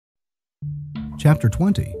Chapter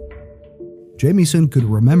 20. Jamieson could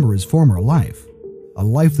remember his former life, a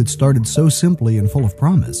life that started so simply and full of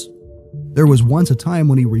promise. There was once a time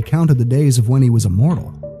when he recounted the days of when he was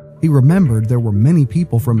immortal. He remembered there were many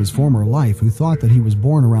people from his former life who thought that he was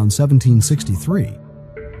born around 1763,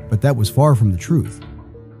 but that was far from the truth.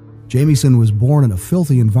 Jamieson was born in a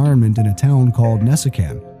filthy environment in a town called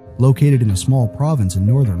Nesikam, located in a small province in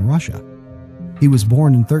northern Russia. He was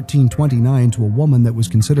born in 1329 to a woman that was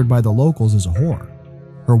considered by the locals as a whore.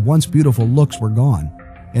 Her once beautiful looks were gone,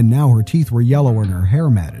 and now her teeth were yellow and her hair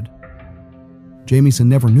matted. Jamieson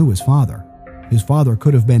never knew his father. His father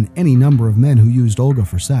could have been any number of men who used Olga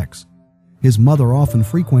for sex. His mother often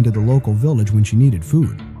frequented the local village when she needed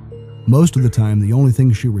food. Most of the time, the only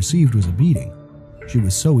thing she received was a beating. She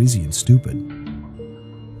was so easy and stupid.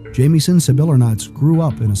 Jamieson C.A.Milson grew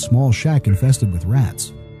up in a small shack infested with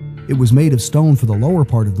rats. It was made of stone for the lower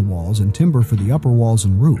part of the walls and timber for the upper walls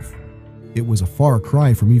and roof. It was a far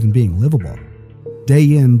cry from even being livable.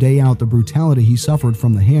 Day in, day out, the brutality he suffered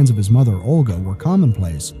from the hands of his mother, Olga, were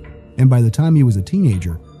commonplace, and by the time he was a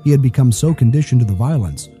teenager, he had become so conditioned to the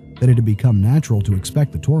violence that it had become natural to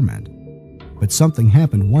expect the torment. But something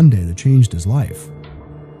happened one day that changed his life.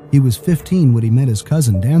 He was 15 when he met his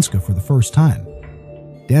cousin Danska for the first time.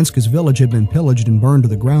 Danska's village had been pillaged and burned to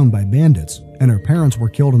the ground by bandits, and her parents were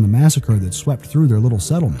killed in the massacre that swept through their little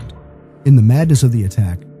settlement. In the madness of the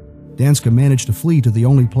attack, Danska managed to flee to the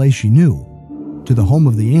only place she knew, to the home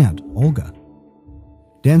of the aunt, Olga.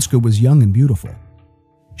 Danska was young and beautiful.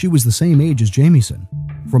 She was the same age as Jamieson.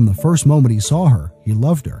 From the first moment he saw her, he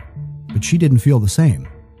loved her. But she didn't feel the same.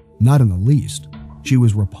 Not in the least. She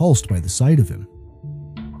was repulsed by the sight of him.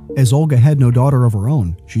 As Olga had no daughter of her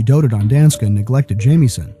own, she doted on Danska and neglected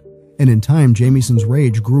Jamieson. And in time, Jamieson's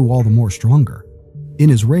rage grew all the more stronger. In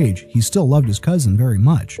his rage, he still loved his cousin very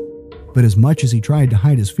much. But as much as he tried to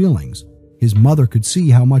hide his feelings, his mother could see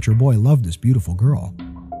how much her boy loved this beautiful girl.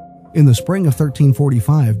 In the spring of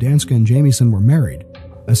 1345, Danska and Jamieson were married,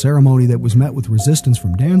 a ceremony that was met with resistance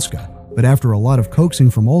from Danska, but after a lot of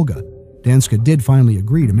coaxing from Olga, Danska did finally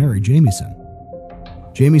agree to marry Jamieson.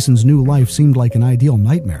 Jamieson's new life seemed like an ideal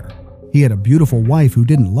nightmare. He had a beautiful wife who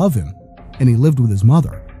didn't love him, and he lived with his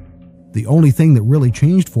mother. The only thing that really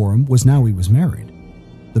changed for him was now he was married.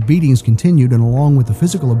 The beatings continued, and along with the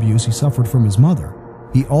physical abuse he suffered from his mother,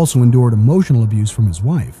 he also endured emotional abuse from his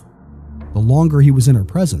wife. The longer he was in her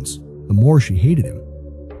presence, the more she hated him.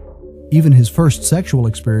 Even his first sexual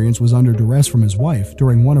experience was under duress from his wife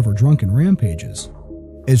during one of her drunken rampages.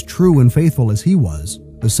 As true and faithful as he was,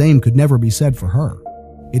 the same could never be said for her.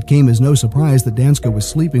 It came as no surprise that Danska was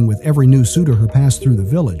sleeping with every new suitor who passed through the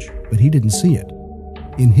village, but he didn't see it.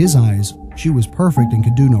 In his eyes, she was perfect and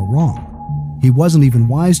could do no wrong. He wasn't even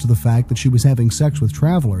wise to the fact that she was having sex with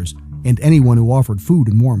travelers and anyone who offered food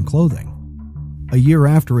and warm clothing. A year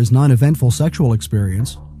after his non-eventful sexual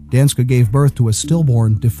experience, Danska gave birth to a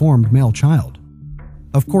stillborn, deformed male child.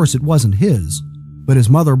 Of course, it wasn't his, but his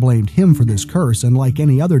mother blamed him for this curse, and like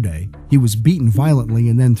any other day, he was beaten violently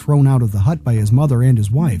and then thrown out of the hut by his mother and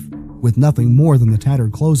his wife, with nothing more than the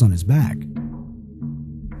tattered clothes on his back.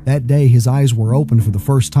 That day, his eyes were opened for the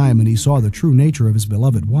first time and he saw the true nature of his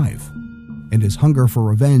beloved wife, and his hunger for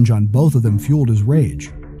revenge on both of them fueled his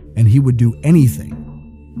rage, and he would do anything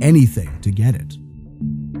to get it.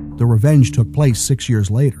 The revenge took place 6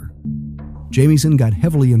 years later. Jamieson got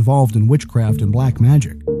heavily involved in witchcraft and black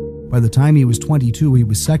magic. By the time he was 22, he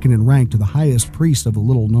was second in rank to the highest priest of a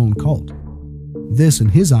little-known cult. This, in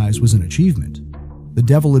his eyes, was an achievement. The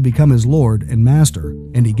devil had become his lord and master,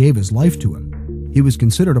 and he gave his life to him. He was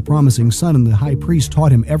considered a promising son, and the high priest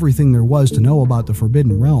taught him everything there was to know about the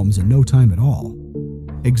forbidden realms in no time at all.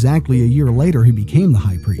 Exactly a year later, he became the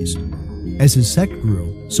high priest. As his sect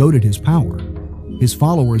grew, so did his power. His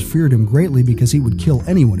followers feared him greatly because he would kill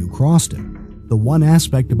anyone who crossed him. The one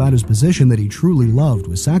aspect about his position that he truly loved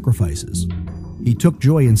was sacrifices. He took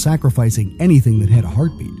joy in sacrificing anything that had a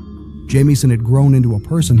heartbeat. Jamieson had grown into a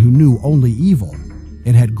person who knew only evil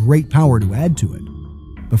and had great power to add to it.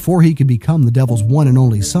 Before he could become the devil's one and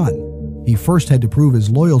only son, he first had to prove his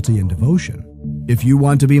loyalty and devotion. "If you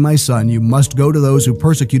want to be my son, you must go to those who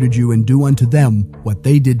persecuted you and do unto them what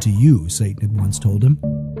they did to you," Satan had once told him.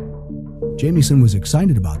 Jamieson was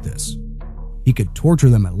excited about this. He could torture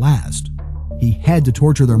them at last. He had to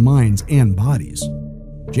torture their minds and bodies.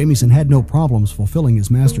 Jamieson had no problems fulfilling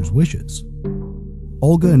his master's wishes.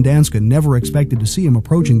 Olga and Danska never expected to see him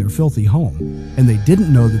approaching their filthy home, and they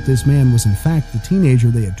didn't know that this man was in fact the teenager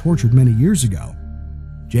they had tortured many years ago.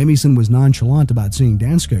 Jamieson was nonchalant about seeing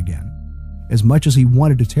Danska again. As much as he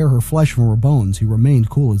wanted to tear her flesh from her bones, he remained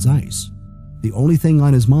cool as ice. The only thing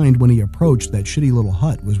on his mind when he approached that shitty little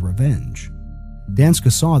hut was revenge.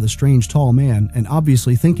 Danska saw the strange tall man, and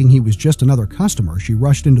obviously thinking he was just another customer, she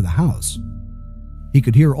rushed into the house. He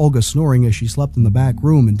could hear Olga snoring as she slept in the back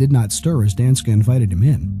room and did not stir as Danska invited him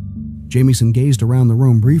in. Jamieson gazed around the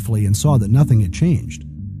room briefly and saw that nothing had changed.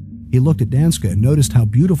 He looked at Danska and noticed how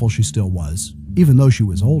beautiful she still was, even though she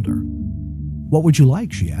was older. "What would you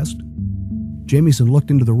like?" she asked. Jamieson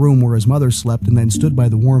looked into the room where his mother slept and then stood by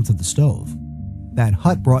the warmth of the stove. That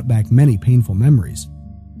hut brought back many painful memories.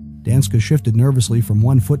 Danska shifted nervously from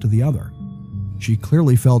one foot to the other. She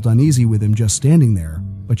clearly felt uneasy with him just standing there,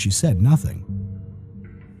 but she said nothing.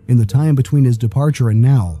 In the time between his departure and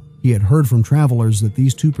now, he had heard from travelers that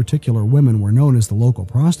these two particular women were known as the local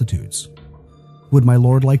prostitutes. "Would my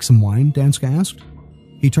lord like some wine?" Danska asked.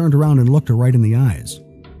 He turned around and looked her right in the eyes.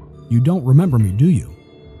 "You don't remember me, do you?"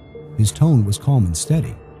 His tone was calm and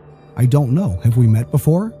steady. "I don't know. Have we met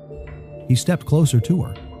before?" He stepped closer to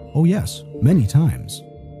her. "Oh yes, many times."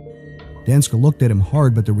 Danska looked at him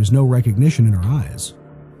hard, but there was no recognition in her eyes.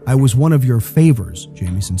 "I was one of your favors,"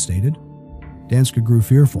 Jamieson stated. Danska grew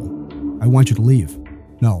fearful. "I want you to leave."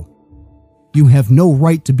 "No." "You have no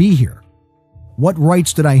right to be here." "What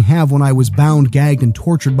rights did I have when I was bound, gagged, and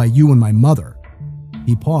tortured by you and my mother?"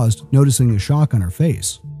 He paused, noticing the shock on her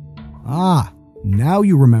face. "Ah, now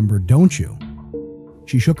you remember, don't you?"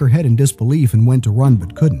 She shook her head in disbelief and went to run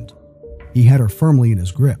but couldn't. He had her firmly in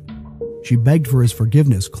his grip. She begged for his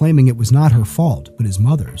forgiveness, claiming it was not her fault, but his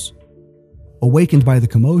mother's. Awakened by the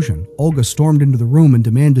commotion, Olga stormed into the room and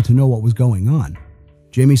demanded to know what was going on.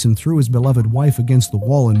 Jamieson threw his beloved wife against the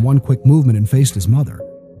wall in one quick movement and faced his mother.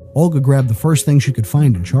 Olga grabbed the first thing she could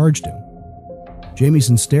find and charged him.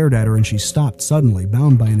 Jamieson stared at her and she stopped suddenly,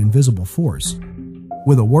 bound by an invisible force.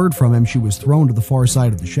 With a word from him, she was thrown to the far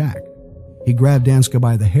side of the shack. He grabbed Danska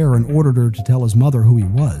by the hair and ordered her to tell his mother who he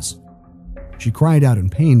was. She cried out in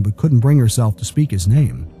pain but couldn't bring herself to speak his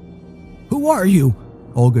name. "Who are you?"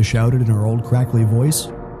 Olga shouted in her old crackly voice.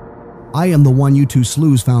 "I am the one you two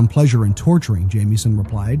slews found pleasure in torturing," Jamieson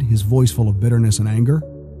replied, his voice full of bitterness and anger.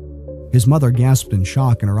 His mother gasped in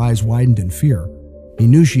shock and her eyes widened in fear. He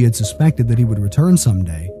knew she had suspected that he would return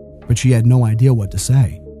someday, but she had no idea what to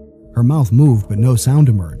say. Her mouth moved but no sound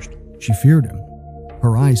emerged. She feared him.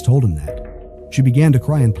 Her eyes told him that. She began to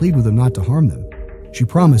cry and plead with him not to harm them. She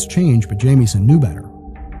promised change, but Jamieson knew better.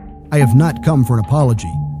 "I have not come for an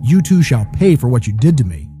apology. You two shall pay for what you did to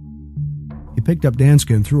me." He picked up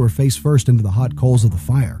Danska and threw her face first into the hot coals of the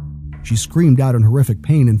fire. She screamed out in horrific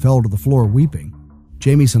pain and fell to the floor weeping.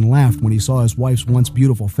 Jamieson laughed when he saw his wife's once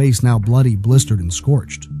beautiful face now bloody, blistered, and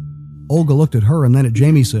scorched. Olga looked at her and then at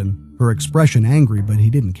Jamieson, her expression angry, but he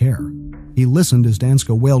didn't care. He listened as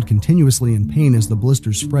Danska wailed continuously in pain as the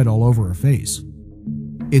blisters spread all over her face.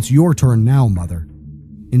 "It's your turn now, Mother."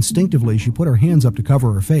 Instinctively, she put her hands up to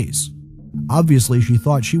cover her face. Obviously, she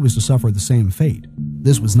thought she was to suffer the same fate.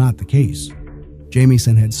 This was not the case.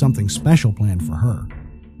 Jamieson had something special planned for her.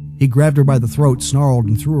 He grabbed her by the throat, snarled,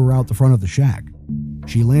 and threw her out the front of the shack.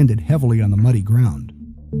 She landed heavily on the muddy ground.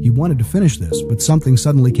 He wanted to finish this, but something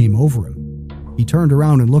suddenly came over him. He turned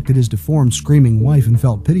around and looked at his deformed, screaming wife and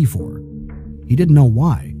felt pity for her. He didn't know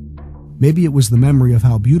why. Maybe it was the memory of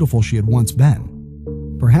how beautiful she had once been.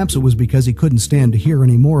 Perhaps it was because he couldn't stand to hear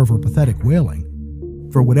any more of her pathetic wailing.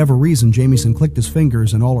 For whatever reason, Jamieson clicked his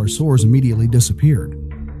fingers and all her sores immediately disappeared.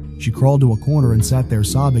 She crawled to a corner and sat there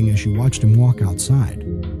sobbing as she watched him walk outside.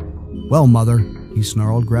 "Well, Mother," he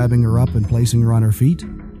snarled, grabbing her up and placing her on her feet.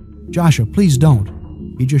 "Joshua, please don't."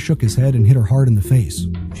 He just shook his head and hit her hard in the face.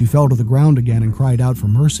 She fell to the ground again and cried out for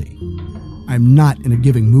mercy. "I'm not in a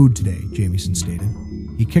giving mood today," Jamieson stated.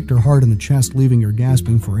 He kicked her hard in the chest, leaving her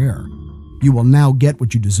gasping for air. "You will now get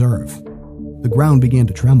what you deserve." The ground began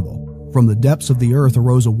to tremble. From the depths of the earth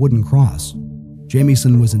arose a wooden cross.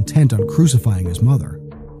 Jamieson was intent on crucifying his mother.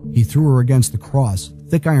 He threw her against the cross.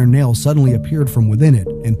 Thick iron nails suddenly appeared from within it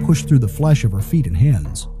and pushed through the flesh of her feet and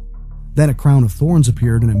hands. Then a crown of thorns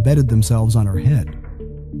appeared and embedded themselves on her head.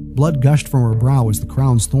 Blood gushed from her brow as the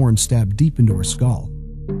crown's thorns stabbed deep into her skull.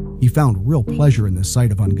 He found real pleasure in this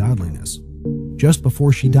sight of ungodliness. Just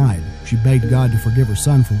before she died, she begged God to forgive her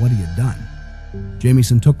son for what he had done.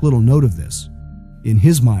 Jamieson took little note of this. In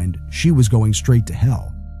his mind, she was going straight to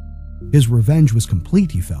hell. His revenge was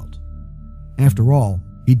complete, he felt. After all,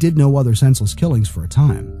 he did no other senseless killings for a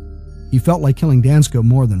time. He felt like killing Danska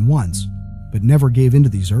more than once, but never gave in to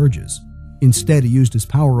these urges. Instead, he used his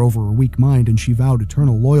power over her weak mind and she vowed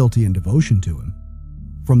eternal loyalty and devotion to him.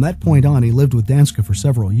 From that point on, he lived with Danska for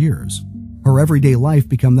several years. Her everyday life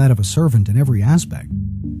became that of a servant in every aspect.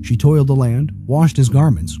 She toiled the land, washed his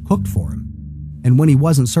garments, cooked for him. And when he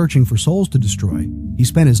wasn't searching for souls to destroy, he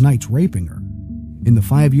spent his nights raping her. In the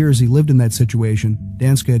 5 years he lived in that situation,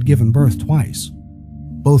 Danska had given birth twice.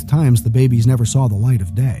 Both times the babies never saw the light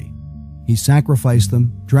of day. He sacrificed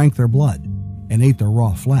them, drank their blood, and ate their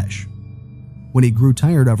raw flesh. When he grew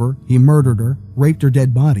tired of her, he murdered her, raped her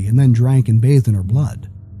dead body, and then drank and bathed in her blood.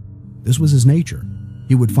 This was his nature.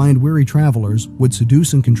 He would find weary travelers, would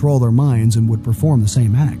seduce and control their minds, and would perform the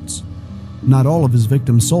same acts. Not all of his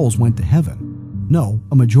victims' souls went to heaven. No,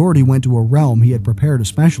 a majority went to a realm he had prepared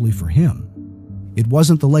especially for him. It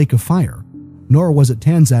wasn't the lake of fire, nor was it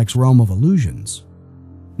Tanzak's realm of illusions.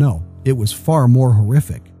 No, it was far more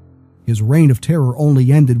horrific. His reign of terror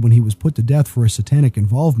only ended when he was put to death for his satanic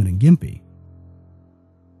involvement in Gympie.